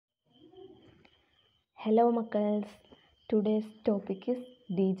Hello Makkals, today's topic is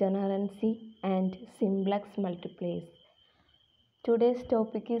degeneracy and simplex multipliers. Today's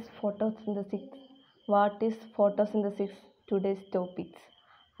topic is photosynthesis. What is photosynthesis? Today's topics.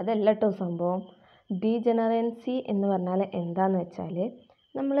 അതല്ല കേട്ടോ സംഭവം. ഡീജനറൻസി എന്ന് പറഞ്ഞാൽ എന്താണെന്ന് വെച്ചാൽ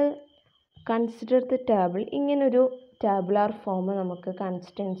നമ്മൾ കൺസിഡർ ദ ടേബിൾ ഇങ്ങനൊരു ടാബുലാർ ഫോം നമുക്ക്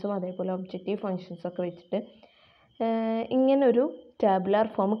കൺസ്റ്റൻസും അതേപോലെ ഒബ്ജക്റ്റീവ് ഫങ്ഷൻസൊക്കെ വെച്ചിട്ട് ഇങ്ങനൊരു ടാബുലാർ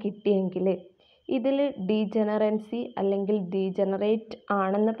ഫോം കിട്ടിയെങ്കിൽ ഇതിൽ ഡീജനറൻസി അല്ലെങ്കിൽ ഡീജനറേറ്റ്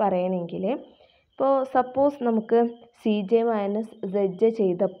ആണെന്ന് പറയണമെങ്കിൽ ഇപ്പോൾ സപ്പോസ് നമുക്ക് C J minus Z J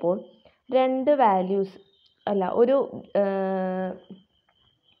ചെയ്തപ്പോൾ രണ്ട് വാല്യൂസ് അല്ല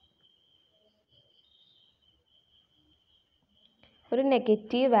ഒരു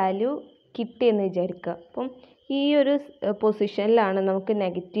നെഗറ്റീവ് വാല്യൂ കിട്ടിയെന്ന് വിചാരിക്കുക. അപ്പം ഈ ഒരു പൊസിഷനിലാണ് നമുക്ക്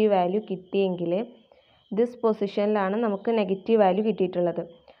നെഗറ്റീവ് വാല്യൂ കിട്ടിയെങ്കിൽ ദിസ് പൊസിഷനിലാണ് നമുക്ക് നെഗറ്റീവ് വാല്യൂ കിട്ടിയിട്ടുള്ളത്.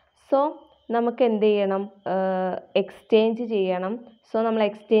 സോ നമുക്ക് എന്ത് ചെയ്യണം? എക്സ്ചേഞ്ച് ചെയ്യണം. സോ നമ്മൾ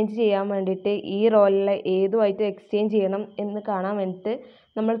എക്സ്ചേഞ്ച് ചെയ്യാൻ വേണ്ടിയിട്ട് ഈ റോളിലെ ഏതുമായിട്ട് എക്സ്ചേഞ്ച് ചെയ്യണം എന്ന് കാണാൻ വേണ്ടിയിട്ട്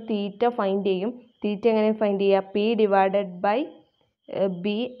നമ്മൾ തീറ്റ ഫൈൻഡ് ചെയ്യും. തീറ്റ എങ്ങനെ ഫൈൻഡ് ചെയ്യുക? P divided by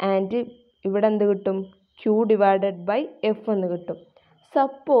B and ഇവിടെ എന്ത് കിട്ടും? ക്യൂ ഡിവൈഡഡ് ബൈ എഫ് എന്ന് കിട്ടും.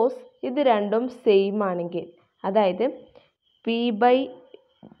 സപ്പോസ് ഇത് രണ്ടും സെയിം ആണെങ്കിൽ, അതായത് P by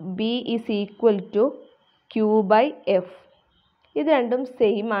B is equal to Q by F, ഇത് രണ്ടും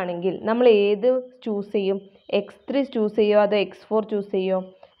സെയിം ആണെങ്കിൽ നമ്മൾ ഏത് ചൂസ് ചെയ്യും? x3 ചൂസ് ചെയ്യുമോ അതോ x4 ചൂസ് ചെയ്യുമോ?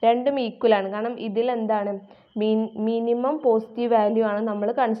 രണ്ടും ഈക്വൽ ആണ്. കാരണം ഇതിലെന്താണ് മിനിമം പോസിറ്റീവ് വാല്യൂ ആണ് നമ്മൾ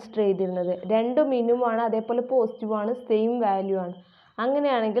കൺസിഡർ ചെയ്തിരുന്നത്. രണ്ടും മിനിമം ആണ്, അതേപോലെ പോസിറ്റീവ് ആണ്, സെയിം വാല്യൂ ആണ്.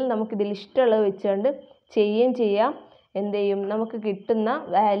 അങ്ങനെയാണെങ്കിൽ നമുക്കിതിൽ ഇഷ്ടമുള്ളത് വെച്ചുകൊണ്ട് ചെയ്യുകയും ചെയ്യാം. എന്ത് ചെയ്യും? നമുക്ക് കിട്ടുന്ന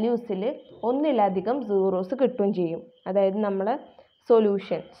വാല്യൂസിൽ ഒന്നിലധികം സീറോസ് കിട്ടുകയും ചെയ്യും. അതായത് നമ്മളെ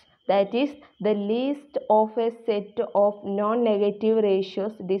solutions, that is the least of a set of non-negative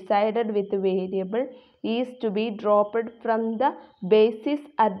ratios decided with variable is to be dropped from the basis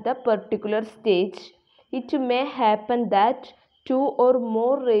at the particular stage. It may happen that two or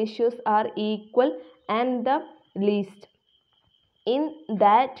more ratios are equal and the least. In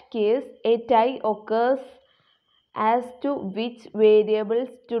that case, a tie occurs as to which variables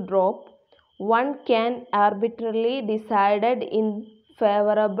to drop. One can arbitrarily decided in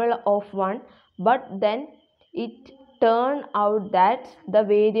favorable of one, but then it turned out that the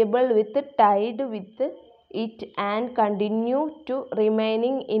variable with tied with it and continue to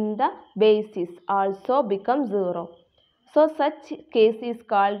remaining in the basis also become zero. So such case is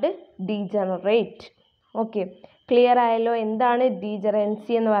called degenerate. Okay, clear ആയല്ലോ? എന്താണ്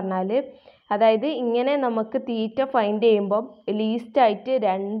ഡീജനറൻസി എന്ന് പറഞ്ഞാൽ? അതായത് ഇങ്ങനെ നമുക്ക് തീറ്റ find ചെയ്യുമ്പോൾ least ആയിട്ട്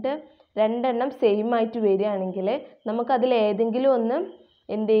രണ്ടെണ്ണം സെയിം ആയിട്ട് വരികയാണെങ്കിൽ നമുക്കതിൽ ഏതെങ്കിലും ഒന്ന്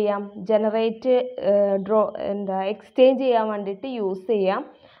എന്ത് ചെയ്യാം? ജനറേറ്റ് എക്സ്ചേഞ്ച് ചെയ്യാൻ വേണ്ടിയിട്ട് യൂസ് ചെയ്യാം.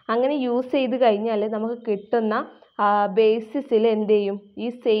 അങ്ങനെ യൂസ് ചെയ്ത് കഴിഞ്ഞാൽ നമുക്ക് കിട്ടുന്ന ബേസിസിൽ എന്ത് ചെയ്യും? ഈ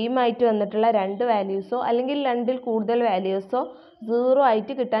സെയിം ആയിട്ട് വന്നിട്ടുള്ള രണ്ട് വാല്യൂസോ അല്ലെങ്കിൽ രണ്ടിൽ കൂടുതൽ വാല്യൂസോ സീറോ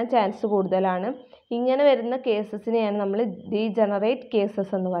ആയിട്ട് കിട്ടാൻ ചാൻസ് കൂടുതലാണ്. ഇങ്ങനെ വരുന്ന കേസസിനെയാണ് നമ്മൾ ഡീജനറേറ്റ്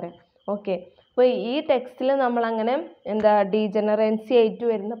കേസസ് എന്ന് പറയാം. ഓക്കെ, അപ്പോൾ ഈ ടെക്സ്റ്റിൽ നമ്മളങ്ങനെ ഡീജനറൻസി ആയിട്ട്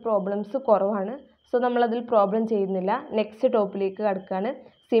വരുന്ന പ്രോബ്ലംസ് കുറവാണ്. സോ നമ്മളതിൽ പ്രോബ്ലം ചെയ്യുന്നില്ല. നെക്സ്റ്റ് ടോപ്പിലേക്ക് കടക്കുകയാണ്.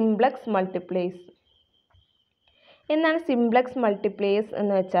 Simplex multiplies. എന്താണ് സിംപ്ലെക്സ് മൾട്ടിപ്ലൈസ്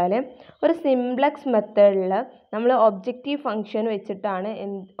എന്ന് വെച്ചാൽ, ഒരു സിംപ്ലെക്സ് മെത്തേഡിൽ നമ്മൾ ഒബ്ജക്റ്റീവ് ഫംഗ്ഷൻ വെച്ചിട്ടാണ്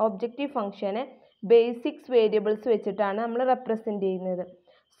ഒബ്ജക്റ്റീവ് ഫംഗ്ഷനെ ബേസിക്സ് വേരിയബിൾസ് വെച്ചിട്ടാണ് നമ്മൾ റെപ്രസെൻറ്റ് ചെയ്യുന്നത്.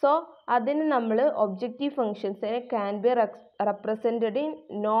 സോ അതിന് നമ്മൾ objective ഫംഗ്ഷൻസിനെ can be represented in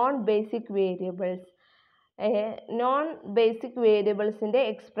non basic variables. Non basic വേരിയബിൾസിൻ്റെ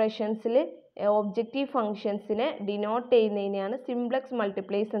എക്സ്പ്രഷൻസിൽ objective ഫംഗ്ഷൻസിനെ denote ചെയ്യുന്നതിനെയാണ് simplex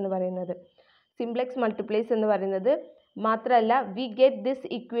multiplies എന്ന് പറയുന്നത്. സിംപ്ലെക്സ് മൾട്ടിപ്ലൈസ് എന്ന് പറയുന്നത് മാത്രമല്ല, we get this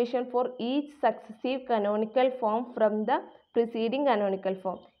equation for each successive canonical form from the preceding canonical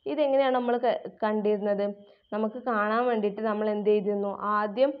form. ഇതെങ്ങനെയാണ് നമ്മൾ കണ്ടിരുന്നത്? നമുക്ക് കാണാൻ വേണ്ടിയിട്ട് നമ്മൾ എന്ത് ചെയ്തിരുന്നു?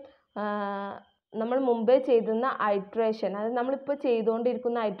 ആദ്യം നമ്മൾ മുമ്പേ ചെയ്തിരുന്ന ഐട്രേഷൻ, അത് നമ്മളിപ്പോൾ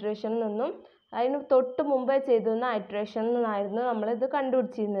ചെയ്തുകൊണ്ടിരിക്കുന്ന ഐട്രേഷനിൽ നിന്നും അതിന് തൊട്ട് മുമ്പേ ചെയ്തിരുന്ന ഐട്രേഷനിൽ നിന്നായിരുന്നു നമ്മളിത്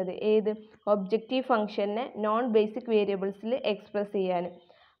കണ്ടുപിടിച്ചിരുന്നത്. ഏത്? ഒബ്ജക്റ്റീവ് ഫംഗ്ഷനെ നോൺ ബേസിക് വേരിയബിൾസിൽ എക്സ്പ്രസ് ചെയ്യാൻ.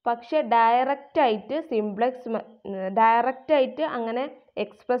 പക്ഷേ ഡയറക്റ്റായിട്ട് അങ്ങനെ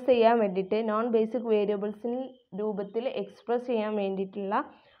എക്സ്പ്രസ് ചെയ്യാൻ വേണ്ടിയിട്ട് നോൺ ബേസിക് വേരിയബിൾസിന് രൂപത്തിൽ എക്സ്പ്രസ് ചെയ്യാൻ വേണ്ടിയിട്ടുള്ള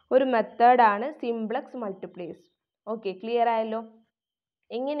ഒരു മെത്തേഡാണ് സിംപ്ലെക്സ് മൾട്ടിപ്ലൈസ്. ഓക്കെ, ക്ലിയർ ആയല്ലോ?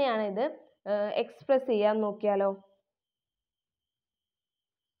 എങ്ങനെയാണ് ഇത് എക്സ്പ്രസ് ചെയ്യാൻ നോക്കിയാലോ?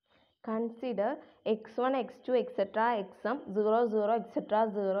 Consider x1, x2, etc. xm 0, 0, etc.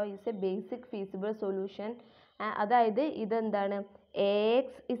 0 is a basic feasible solution. അതായത് ഇതെന്താണ്?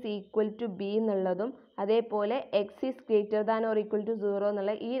 X is equal to B എന്നുള്ളതും അതേപോലെ X is greater than or equal to 0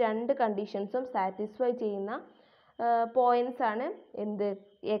 എന്നുള്ള ഈ രണ്ട് കണ്ടീഷൻസും സാറ്റിസ്ഫൈ ചെയ്യുന്ന പോയിന്റ്സ് ആണ് എന്ത്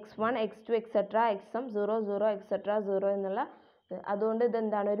x1 x2 etcetera xm 0 0 etcetera 0 എന്നുള്ള അതുകൊണ്ട്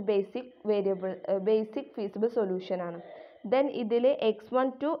ഇതെന്താണ് ഒരു ബേസിക് ഫീസിബിൾ സൊല്യൂഷൻ ആണ്. ദെൻ ഇതിൽ x1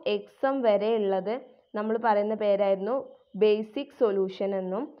 ടു xm വരെ ഉള്ളത് നമ്മൾ പറയുന്ന പേരായിരുന്നു ബേസിക് സൊല്യൂഷൻ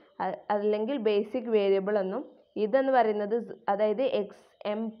എന്നും അല്ലെങ്കിൽ ബേസിക് വേരിയബിൾ എന്നും. ഇതെന്ന് പറയുന്നത് അതായത്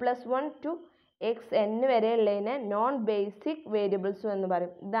xm+1 ടു xn വരെ ഉള്ളതിനെ നോൺ ബേസിക് വേരിയബിൾസ് എന്ന്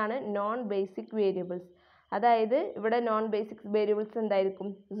പറയും. ഇതാണ് നോൺ ബേസിക് വേരിയബിൾസ്. അതായത് ഇവിടെ നോൺ ബേസിക് വേരിയബിൾസ് എന്തായിരിക്കും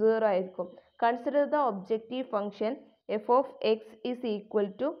 0 ആയിരിക്കും. Consider the objective function F of X is equal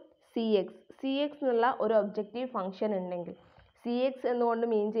to cx എന്നുള്ള ഒരു ഒബ്ജക്റ്റീവ് ഫംഗ്ഷൻ ഉണ്ടെങ്കിൽ cx എന്നുകൊണ്ട്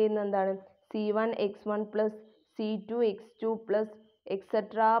മീൻ ചെയ്യുന്നത് എന്താണ് c1 x1 plus c2 x2 plus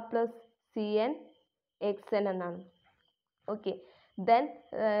etcetera plus cn xn എന്നാണ്. Okay, then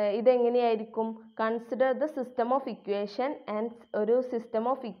ഇതെങ്ങനെയായിരിക്കും consider the system of equation and ഒരു system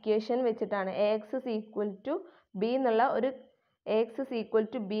of equation വെച്ചിട്ടാണ് ax is equal to b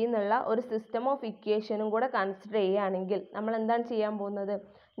എന്നുള്ള ഒരു സിസ്റ്റം ഓഫ് ഇക്വേഷനും കൂടെ കൺസിഡർ ചെയ്യുകയാണെങ്കിൽ നമ്മൾ എന്താണ് ചെയ്യാൻ പോകുന്നത്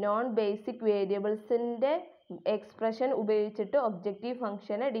നോൺ ബേസിക് വേരിയബിൾസിൻ്റെ എക്സ്പ്രഷൻ ഉപയോഗിച്ചിട്ട് ഒബ്ജക്റ്റീവ്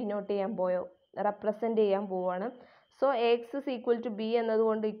ഫംഗ്ഷനെ റെപ്രസെൻ്റ് ചെയ്യാൻ പോവുകയാണ്. So ax is equal to b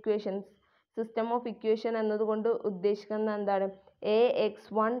എന്നതുകൊണ്ട് സിസ്റ്റം ഓഫ് ഇക്വേഷൻ എന്നതുകൊണ്ട് ഉദ്ദേശിക്കുന്നത് എന്താണ്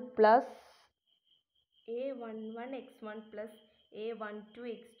a11 plus a12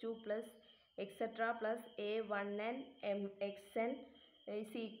 x2 plus etcetera plus a1n xn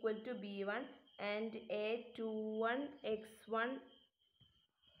is equal to b1 and a21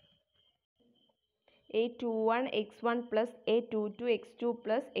 x1 plus a22 x2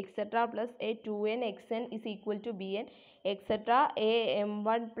 plus etc plus a2n xn is equal to bn etc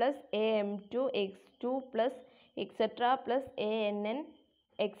am1 plus am2 x2 plus etc plus ann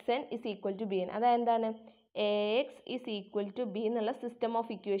xn is equal to bn. അതായത് എന്താണ് ax is equal to b എന്നുള്ള system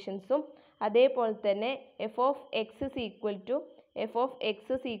of ഇക്വേഷൻസും അതേപോലെ തന്നെ f of x is equal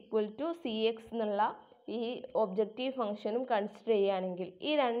to cx എന്നുള്ള ഈ objective ഫംഗ്ഷനും consider ചെയ്യുകയാണെങ്കിൽ ഈ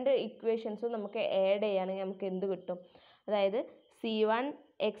രണ്ട് ഇക്വേഷൻസും നമുക്ക് ആഡ് ചെയ്യുകയാണെങ്കിൽ നമുക്ക് എന്ത് കിട്ടും? അതായത് c1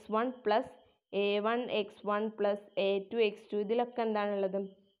 x1 plus a1 x1 plus a2 x2 ഇതിലൊക്കെ എന്താണുള്ളത്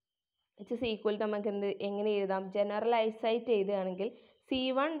ഇറ്റ്സ് ഈക്വൽ ടു നമുക്ക് എങ്ങനെ എഴുതാം ജനറലൈസ് ആയിട്ട് എഴുതുകയാണെങ്കിൽ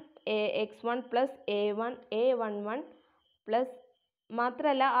c1 x1 plus a11 plus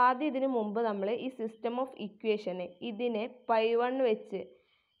മാത്രമല്ല ആദ്യം ഇതിന് മുമ്പ് നമ്മൾ ഈ സിസ്റ്റം ഓഫ് ഇക്വേഷനെ ഇതിനെ π1 വെച്ച്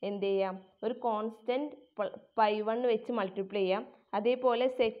എന്ത് ചെയ്യാം ഒരു കോൺസ്റ്റൻറ്റ് π1 വെച്ച് മൾട്ടിപ്ലൈ ചെയ്യാം. അതേപോലെ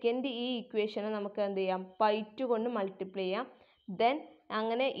സെക്കൻഡ് ഈ ഇക്വേഷനെ നമുക്ക് എന്ത് ചെയ്യാം π2 കൊണ്ട് മൾട്ടിപ്ലൈ ചെയ്യാം. ദെൻ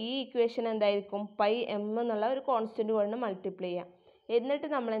അങ്ങനെ ഈ ഇക്വേഷൻ എന്തായിരിക്കും πm എന്നുള്ള ഒരു കോൺസ്റ്റൻറ്റ് കൊണ്ട് മൾട്ടിപ്ലൈ ചെയ്യാം. എന്നിട്ട്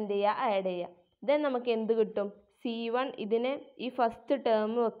നമ്മൾ എന്ത് ചെയ്യുക ആഡ് ചെയ്യുക. ദെൻ നമുക്ക് എന്ത് കിട്ടും c1 ഇതിനെ ഈ ഫസ്റ്റ്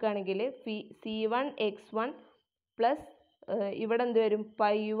ടേം വെക്കുകയാണെങ്കിൽ c1 x1 പ്ലസ് ഇവിടെ എന്ത് വരും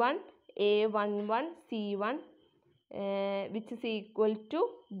π1 a11 c1 which is equal to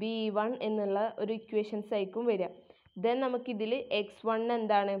b1 എന്നുള്ള ഒരു ഇക്വേഷൻസ് ആയിരിക്കും വരിക. ദെൻ നമുക്കിതിൽ x1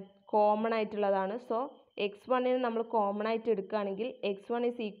 എന്താണ് കോമൺ ആയിട്ടുള്ളതാണ്. സോ x1നെ നമ്മൾ കോമൺ ആയിട്ട് എടുക്കുകയാണെങ്കിൽ x1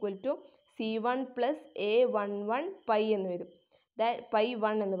 is equal to c1 plus a11 pi എന്ന് വരും.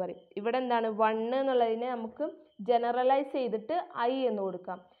 π1 എന്ന് പറയും. ഇവിടെ എന്താണ് 1 എന്നുള്ളതിനെ നമുക്ക് ജനറലൈസ് ചെയ്തിട്ട് i എന്ന്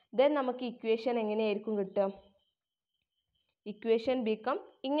കൊടുക്കാം. ദെൻ നമുക്ക് ഇക്വേഷൻ എങ്ങനെയായിരിക്കും കിട്ടുക ഇക്വേഷൻ ബിക്കം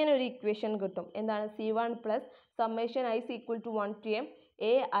ഇങ്ങനെ ഒരു ഇക്വേഷൻ കിട്ടും. എന്താണ് c1 plus summation i is equal to 1 to m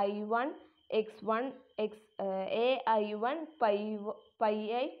ai1 x1 ai1 pi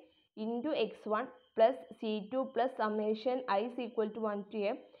into x1 plus c2 plus summation i is equal to 1 to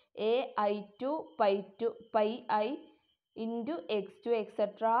m ai2 pi I into x2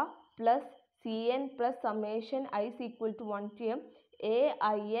 etc plus cn plus summation i is equal to 1 to m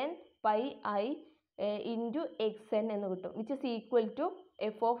ain pi I into xn എന്ന് കിട്ടും which is equal to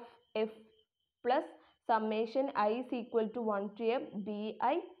f of f plus summation i is equal to 1 to m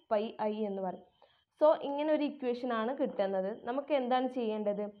bi pi I എന്ന് പറയും. So ഇങ്ങനെ ഒരു equation ആണ് കിട്ടുന്നത്. നമുക്ക് എന്താണ്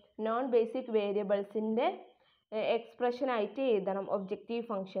ചെയ്യേണ്ടത് നോൺ ബേസിക് വേരിയബിൾസിൻ്റെ എക്സ്പ്രഷൻ ആയിട്ട് എഴുതണം ഒബ്ജക്റ്റീവ്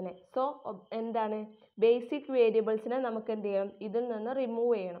ഫംഗ്ഷനെ. സോ എന്താണ് ബേസിക് വേരിയബിൾസിനെ നമുക്ക് എന്ത് ചെയ്യണം ഇതിൽ നിന്ന്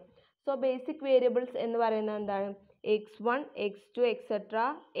റിമൂവ് ചെയ്യണം. സോ ബേസിക് വേരിയബിൾസ് എന്ന് പറയുന്നത് എന്താണ് x1 x2 എക്സെട്ര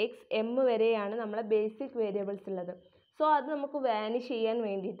xm വരെയാണ് നമ്മളെ ബേസിക് വേരിയബിൾസ് ഉള്ളത്. സോ അത് നമുക്ക് വാനിഷ് ചെയ്യാൻ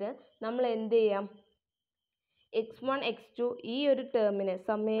വേണ്ടിയിട്ട് നമ്മൾ എന്ത് ചെയ്യാം x1 x2 ഈ ഒരു ടേമിനെ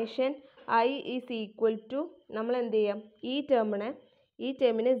summation i is equal to നമ്മൾ എന്ത് ചെയ്യാം ഈ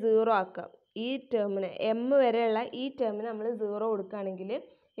ടേമിനെ 0 ആക്കാം. ഈ ടേമിന് m വരെയുള്ള ഈ ടേമിന് നമ്മൾ 0 കൊടുക്കുകയാണെങ്കിൽ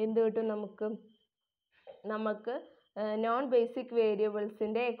എന്ത് കിട്ടും നമുക്ക് നോൺ ബേസിക്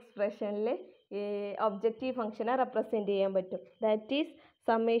വേരിയബിൾസിൻ്റെ എക്സ്പ്രഷനിൽ ഒബ്ജക്റ്റീവ് ഫംഗ്ഷനെ റെപ്രസെൻറ്റ് ചെയ്യാൻ പറ്റും. That is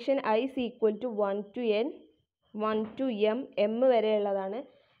summation I is equal to 1 to n 1 to m വരെയുള്ളതാണ്.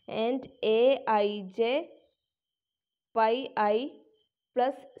 And A I J pi I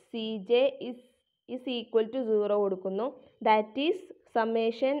plus C J is equal to 0 കൊടുക്കുന്നു. That is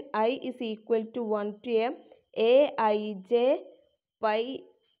summation I is equal to 1 to m A I J pi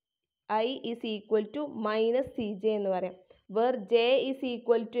I is equal to minus C J എന്ന് പറയാം. Where J is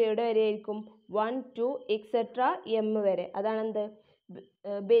equal to എവിടെ വരെ ആയിരിക്കും 1 to etcetera M വരെ. അതാണ് എന്ത്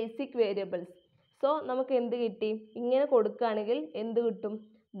basic variables. So നമുക്ക് എന്ത് കിട്ടി? ഇങ്ങനെ കൊടുക്കുകയാണെങ്കിൽ എന്ത് കിട്ടും?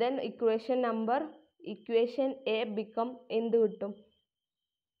 ദെൻ ഇക്വേഷൻ എ ബിക്കം എന്ത് കിട്ടും?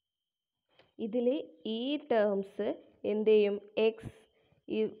 ഇതിൽ ഈ ടേംസ് എന്ത് ചെയ്യും? എക്സ്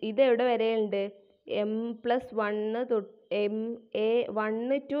ഇതെവിടെ വരെയുണ്ട്? m+1 തൊട്ട്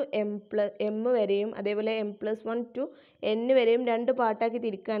m1 to m വരെയും അതേപോലെ m+1 to n വരെയും രണ്ട് പാർട്ടാക്കി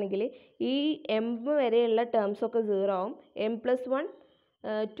തിരിക്കുകയാണെങ്കിൽ ഈ m വരെയുള്ള ടേംസ് ഒക്കെ 0 ആവും. m+1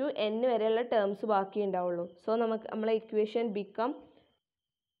 to n വരെയുള്ള ടേംസ് ബാക്കി ഉണ്ടാവുള്ളൂ. സോ നമ്മളെ equation become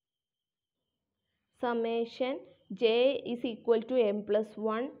summation j is equal to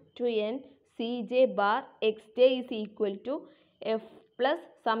m+1 to n cj bar xj is equal to f plus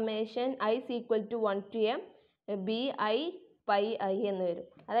summation I is equal to 1 to m bi pi I എന്ന് വരും.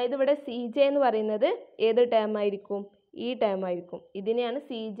 അതായത് ഇവിടെ cj എന്ന് പറയുന്നത് ഏത് ടേം ആയിരിക്കും? ഈ ടേം ആയിരിക്കും. ഇതിനെയാണ്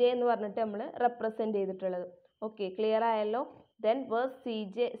cj എന്ന് പറഞ്ഞിട്ട് നമ്മൾ റെപ്രസെൻറ്റ് ചെയ്തിട്ടുള്ളത്. ഓക്കെ, ക്ലിയർ ആയല്ലോ? Then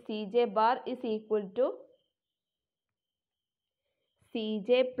cj bar is equal to cj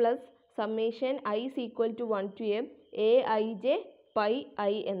plus summation I is equal to 1 to m a I j pi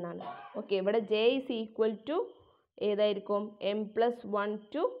I എന്നാണ്. ഓക്കെ, ഇവിടെ j is equal to ഏതായിരിക്കും? m+1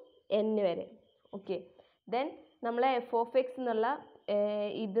 to n വരെ. Okay, then നമ്മളെ F of X എന്നുള്ള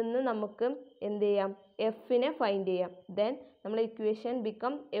ഇതിന്ന് നമുക്ക് എന്ത് ചെയ്യാം? എഫിനെ ഫൈൻഡ് ചെയ്യാം. ദെൻ നമ്മളെ equation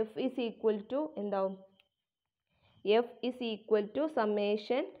become F is equal to എന്താവും? F is equal to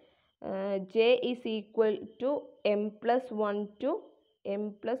summation j is equal to m+1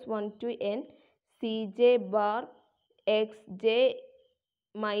 to n cj bar xj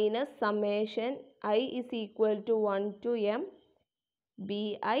minus summation I is equal to 1 to m bi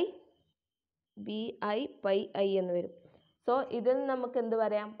pi I എന്ന് വരും. So ഇതിൽ നമുക്ക് എന്ത്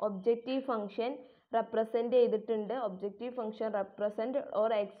പറയാം? Objective function represent ചെയ്തിട്ടുണ്ട്. Objective function represent or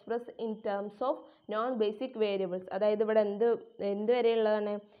express in terms of non basic variables. അതായത് ഇവിടെ എന്ത്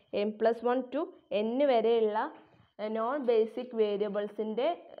വരെയുള്ളതാണ്? m+1 to n വരെയുള്ള നോൺ ബേസിക് വേരിയബിൾസിൻ്റെ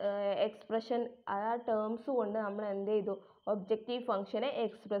എക്സ്പ്രഷൻ ആ ടേംസ് കൊണ്ട് നമ്മൾ എന്ത് ചെയ്തു? ഒബ്ജക്റ്റീവ് ഫംഗ്ഷനെ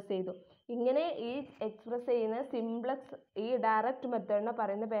എക്സ്പ്രസ് ചെയ്തു. ഇങ്ങനെ ഈ എക്സ്പ്രസ് ചെയ്യുന്ന സിംപ്ലക്സ്, ഈ ഡയറക്റ്റ് മെത്തേഡിനെ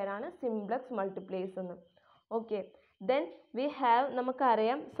പറയുന്ന പേരാണ് സിംപ്ലക്സ് മൾട്ടിപ്ലൈസ് എന്ന്. ഓക്കെ, ദെൻ വി ഹാവ്,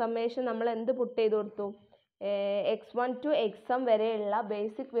 നമുക്കറിയാം സമ്മേഷൻ നമ്മൾ എന്ത് പുട്ട് ചെയ്ത് കൊടുത്തു? x1 to xm വരെയുള്ള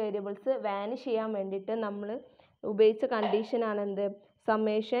ബേസിക് വേരിയബിൾസ് വാനിഷ് ചെയ്യാൻ വേണ്ടിയിട്ട് നമ്മൾ ഉപയോഗിച്ച കണ്ടീഷനാണ് എന്ത്?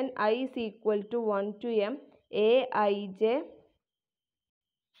 Summation I is equal to 1 to m a I j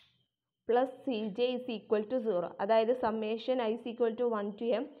plus cj is equal to 0. അതായത് summation I is equal to 1 to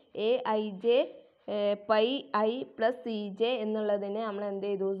m a I j pi I plus cj എന്നുള്ളതിനെ നമ്മൾ എന്ത്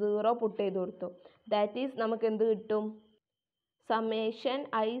ചെയ്തു? 0 പുട്ട് ചെയ്ത് കൊടുത്തു. ദാറ്റ് ഈസ് നമുക്ക് എന്ത് കിട്ടും? Summation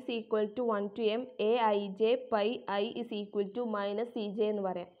I is equal to 1 to m a I j pi I is equal to minus cj എന്ന്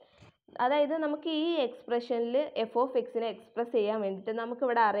പറയാം. അതായത് നമുക്ക് ഈ എക്സ്പ്രഷനിൽ എഫ് ഓഫ് എക്സിനെ എക്സ്പ്രസ് ചെയ്യാൻ വേണ്ടിയിട്ട്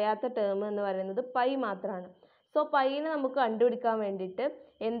നമുക്കിവിടെ അറിയാത്ത ടേം എന്ന് പറയുന്നത് പൈ മാത്രമാണ്. സോ പൈനെ നമുക്ക് കണ്ടുപിടിക്കാൻ വേണ്ടിയിട്ട്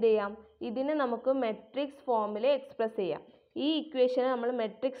എന്ത് ചെയ്യാം? ഇതിനെ നമുക്ക് മെട്രിക്സ് ഫോമിൽ എക്സ്പ്രസ് ചെയ്യാം. ഈ ഇക്വേഷനെ നമ്മൾ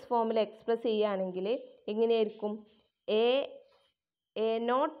മെട്രിക്സ് ഫോമിൽ എക്സ്പ്രസ് ചെയ്യുകയാണെങ്കിൽ എങ്ങനെയായിരിക്കും? A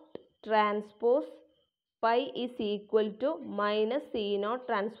not transpose pi is equal to minus C not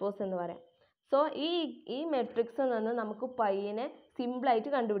transpose എന്ന് പറയാം. സോ ഈ മെട്രിക്സിൽ നിന്ന് നമുക്ക് പൈനെ സിമ്പിളായിട്ട്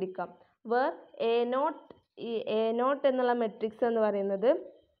കണ്ടുപിടിക്കാം. വേർ എ നോട്ട് എന്നുള്ള മെട്രിക്സ് എന്ന് പറയുന്നത്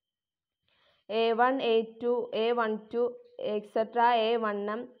a1 a2 a12 etcetera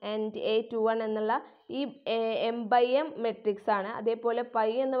a1m and a21 എന്നുള്ള ഈ m/m മെട്രിക്സ് ആണ്. അതേപോലെ പൈ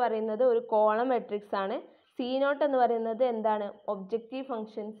എന്ന് പറയുന്നത് ഒരു കോളം മെട്രിക്സ് ആണ്. സി നോട്ട് എന്ന് പറയുന്നത് എന്താണ്? ഒബ്ജക്റ്റീവ്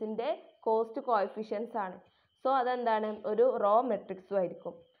ഫംഗ്ഷൻസിൻ്റെ കോസ്റ്റ് കോഎഫിഷ്യൻസ് ആണ്. സോ അതെന്താണ്? ഒരു റോ മെട്രിക്സും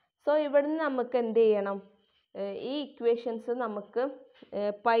ആയിരിക്കും. സോ ഇവിടുന്ന് നമുക്ക് എന്ത് ചെയ്യണം? ഈ ഇക്വേഷൻസ് നമുക്ക്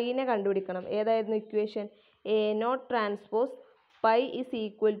പൈനെ കണ്ടുപിടിക്കണം. ഏതായിരുന്നു equation? A not transpose pi is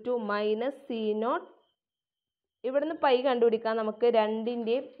equal to minus C not. ഇവിടുന്ന് പൈ കണ്ടുപിടിക്കാൻ നമുക്ക്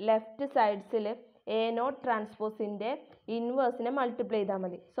രണ്ടിൻ്റെയും ലെഫ്റ്റ് സൈഡ്സിൽ എ നോട്ട് ട്രാൻസ്പോസിൻ്റെ ഇൻവേഴ്സിനെ മൾട്ടിപ്ലൈ ചെയ്താൽ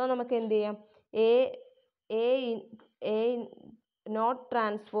മതി. സോ നമുക്ക് എന്ത് ചെയ്യാം? എ നോട്ട്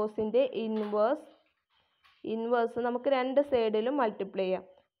ട്രാൻസ്പോസിൻ്റെ ഇൻവേഴ്സ് നമുക്ക് രണ്ട് സൈഡിലും മൾട്ടിപ്ലൈ ചെയ്യാം.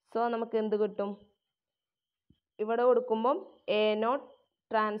 സോ നമുക്ക് എന്ത് കിട്ടും? ഇവിടെ കൊടുക്കുമ്പം A not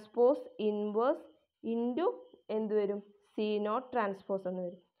transpose inverse into എന്ത് വരും, സി നോട്ട് ട്രാൻസ്പോസ് എന്ന്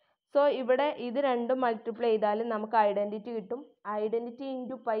വരും. സോ ഇവിടെ ഇത് രണ്ടും മൾട്ടിപ്ലൈ ചെയ്താൽ നമുക്ക് ഐഡൻറ്റിറ്റി കിട്ടും. ഐഡൻറ്റിറ്റി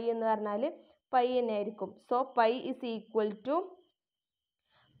ഇൻറ്റു പൈ എന്ന് പറഞ്ഞാൽ പൈ തന്നെ ആയിരിക്കും. So pi is equal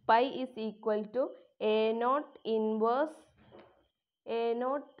to A not inverse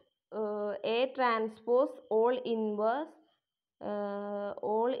A transpose all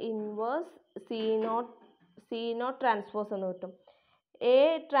inverse C not transpose എന്ന് കിട്ടും. എ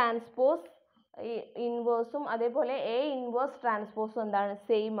ട്രാൻസ്പോസ് ഇൻവേഴ്സും അതേപോലെ എ ഇൻവേഴ്സ് ട്രാൻസ്പോസും എന്താണ്,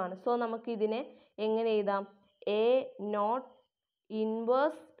 സെയിം ആണ്. സോ നമുക്ക് ഇതിനെ എങ്ങനെ എഴുതാം, A not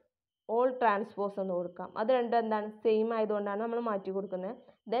inverse all transpose എന്ന് കൊടുക്കാം. അത് രണ്ടും എന്താണ്, സെയിം ആയതുകൊണ്ടാണ് നമ്മൾ മാറ്റി കൊടുക്കുന്നത്.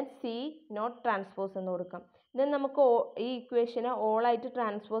 ദെൻ സി നോട്ട് ട്രാൻസ്പോസ് എന്ന് കൊടുക്കാം. ദെൻ നമുക്ക് ഈ ഇക്വേഷനെ ഓൾ ആയിട്ട്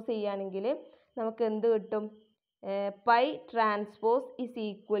ട്രാൻസ്പോസ് ചെയ്യുകയാണെങ്കിൽ നമുക്ക് എന്ത് കിട്ടും, pi transpose is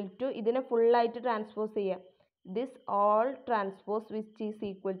equal to, ഇതിനെ ഫുള്ളായിട്ട് ട്രാൻസ്പോസ് ചെയ്യാം, this all transpose which is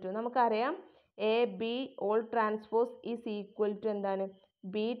equal to, നമുക്കറിയാം A B all transpose is equal to എന്താണ്,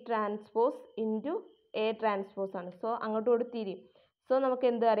 B transpose into A transpose ആണ്. സോ അങ്ങോട്ട് കൂടി തിരിയും. സോ നമുക്ക്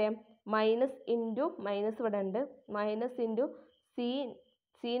എന്ത് അറിയാം, മൈനസ് ഇൻറ്റു മൈനസ് ഇവിടെ ഉണ്ട്, minus into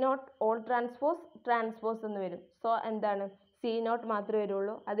C not all transpose എന്ന് വരും. സോ എന്താണ്, സി നോട്ട് മാത്രമേ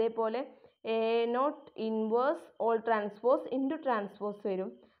വരുള്ളൂ. അതേപോലെ A not inverse all transpose into transpose വരും.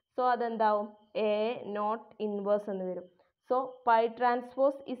 സോ അതെന്താവും, എ നോട്ട് ഇൻവേഴ്സ് എന്ന് വരും. So pi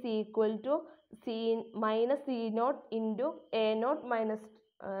transpose is equal to minus C naught into A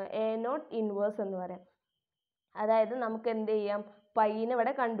not inverse എന്ന് പറയാം. അതായത് നമുക്ക് എന്ത് ചെയ്യാം, പൈനെ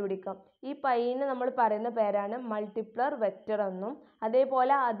ഇവിടെ കണ്ടുപിടിക്കാം. ഈ പൈനെ നമ്മൾ പറയുന്ന പേരാണ് മൾട്ടിപ്ലർ വെക്റ്റർ എന്നും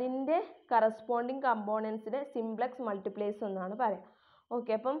അതേപോലെ അതിൻ്റെ കറസ്പോണ്ടിങ് കമ്പോണൻസിനെ സിംപ്ലക്സ് മൾട്ടിപ്ലൈസ് എന്നാണ് പറയാം.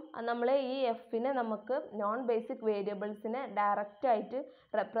 ഓക്കെ, അപ്പം നമ്മൾ ഈ എഫിനെ നമുക്ക് നോൺ ബേസിക് വേരിയബിൾസിനെ ഡയറക്റ്റ് ആയിട്ട്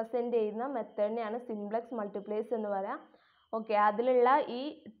റെപ്രസെൻറ്റ് ചെയ്യുന്ന മെത്തേഡിനെയാണ് സിംപ്ലക്സ് മൾട്ടിപ്ലൈസ് എന്ന് പറയാം. ഓക്കെ, അതിലുള്ള ഈ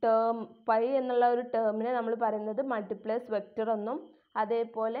ടേം പൈ എന്നുള്ള ഒരു ടേമിനെ നമ്മൾ പറയുന്നത് മൾട്ടിപ്ലൈസ് വെക്റ്റർ എന്നും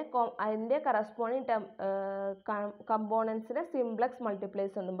അതേപോലെ അതിൻ്റെ കറസ്പോണ്ടിങ് കമ്പോണൻസിനെ സിംപ്ലക്സ്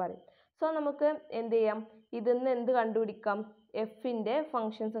മൾട്ടിപ്ലൈസ് എന്നും പറയും. സോ നമുക്ക് എന്ത് ചെയ്യാം, ഇതിൽ നിന്ന് എന്ത് കണ്ടുപിടിക്കാം, എഫിൻ്റെ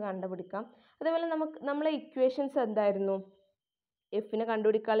ഫങ്ഷൻസ് കണ്ടുപിടിക്കാം. അതേപോലെ നമ്മളെ ഇക്വേഷൻസ് എന്തായിരുന്നു, എഫിനെ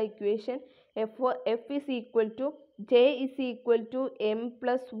കണ്ടുപിടിക്കാനുള്ള equation F is equal to J is equal to M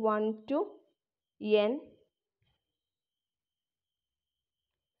plus 1 to N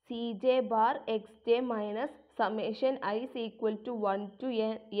C J bar X J minus summation I is equal to 1 to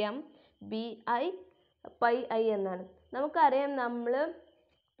M B I pi I എന്നാണ്. നമുക്കറിയാം നമ്മൾ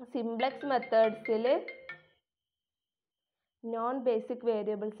simplex മെത്തേഡ്സിൽ non basic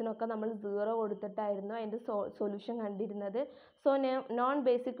വേരിയബിൾസിനൊക്കെ നമ്മൾ 0 കൊടുത്തിട്ടായിരുന്നു അതിൻ്റെ solution കണ്ടിരുന്നത്. So non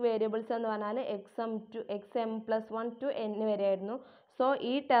basic variables എന്ന് പറഞ്ഞാൽ X M plus 1 to N വരെയായിരുന്നു. So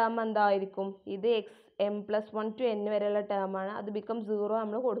ഈ ടേം എന്തായിരിക്കും, ഇത് X M plus 1 to N വരെയുള്ള ടേമാണ്, അത് ബിക്കം 0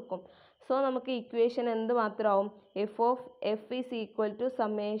 നമ്മൾ കൊടുക്കും. സോ നമുക്ക് ഇക്വേഷൻ എന്ത് മാത്രമാവും, F is equal to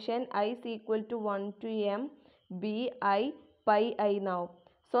summation I is equal to 1 to M B I pi I എന്നാവും.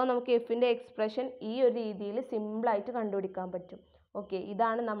 സോ നമുക്ക് എഫിൻ്റെ എക്സ്പ്രഷൻ ഈ ഒരു രീതിയിൽ സിമ്പിളായിട്ട് കണ്ടുപിടിക്കാൻ പറ്റും. ഓക്കെ,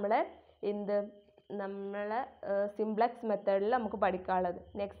 ഇതാണ് നമ്മളെ സിംപ്ലക്സ് മെത്തേഡിൽ നമുക്ക് പഠിക്കാനുള്ളത്.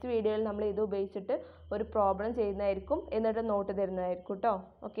 നെക്സ്റ്റ് വീഡിയോയിൽ നമ്മൾ ഇത് ഉപയോഗിച്ചിട്ട് ഒരു പ്രോബ്ലം ചെയ്യുന്നതായിരിക്കും, എന്നിട്ട് നോട്ട് തരുന്നതായിരിക്കും കേട്ടോ.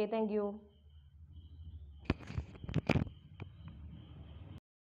 Okay, thank you.